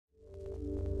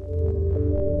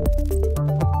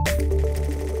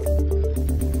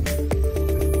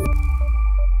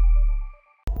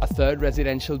third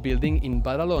residential building in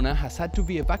Badalona has had to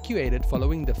be evacuated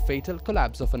following the fatal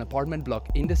collapse of an apartment block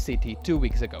in the city 2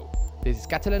 weeks ago. This is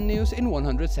Catalan news in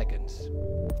 100 seconds.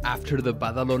 After the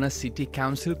Badalona City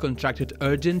Council contracted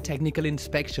urgent technical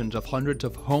inspections of hundreds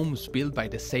of homes built by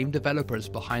the same developers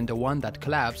behind the one that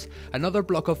collapsed, another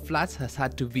block of flats has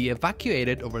had to be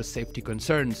evacuated over safety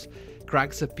concerns.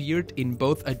 Cracks appeared in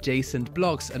both adjacent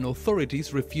blocks and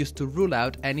authorities refused to rule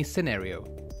out any scenario.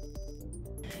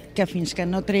 Que fins que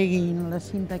no treguin la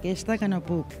cinta aquesta, que no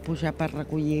puc pujar per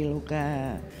recollir el que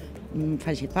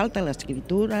faci falta,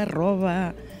 l'escriptura,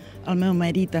 roba, el meu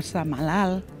marit està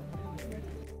malalt.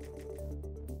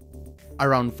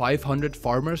 Around 500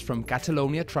 farmers from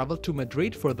Catalonia traveled to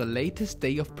Madrid for the latest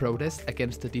day of protest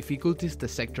against the difficulties the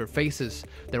sector faces.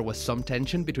 There was some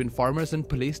tension between farmers and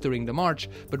police during the march,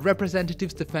 but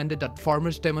representatives defended that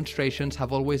farmers' demonstrations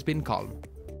have always been calm.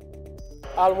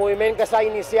 El moviment que s'ha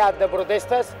iniciat de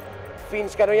protestes,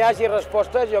 fins que no hi hagi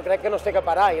respostes, jo crec que no es té que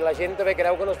parar, i la gent també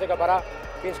creu que no es té que parar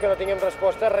fins que no tinguem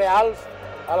respostes reals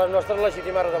a les nostres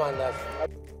legítimes demandes.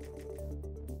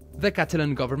 The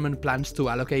Catalan government plans to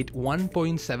allocate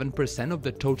 1.7% of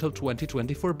the total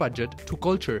 2024 budget to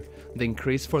culture. The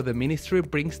increase for the ministry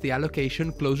brings the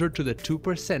allocation closer to the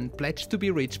 2% pledged to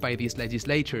be reached by this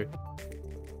legislature.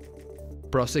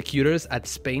 Prosecutors at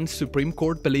Spain's Supreme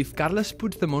Court believe Carles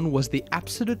Puigdemont was the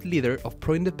absolute leader of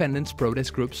pro-independence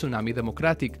protest group Tsunami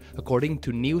Democratic, according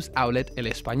to news outlet El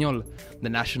Español. The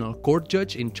national court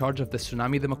judge in charge of the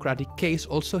Tsunami Democratic case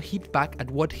also hit back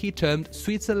at what he termed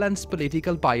Switzerland's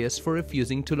political bias for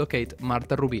refusing to locate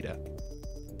Marta Rovira.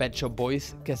 Pet Shop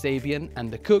Boys, Kasabian and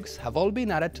The Cooks have all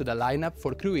been added to the lineup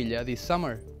for Cruïlla this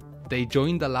summer. They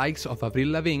joined the likes of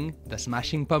Avril Lavigne, The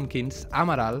Smashing Pumpkins,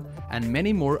 Amaral, and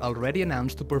many more already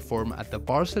announced to perform at the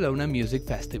Barcelona Music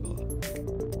Festival.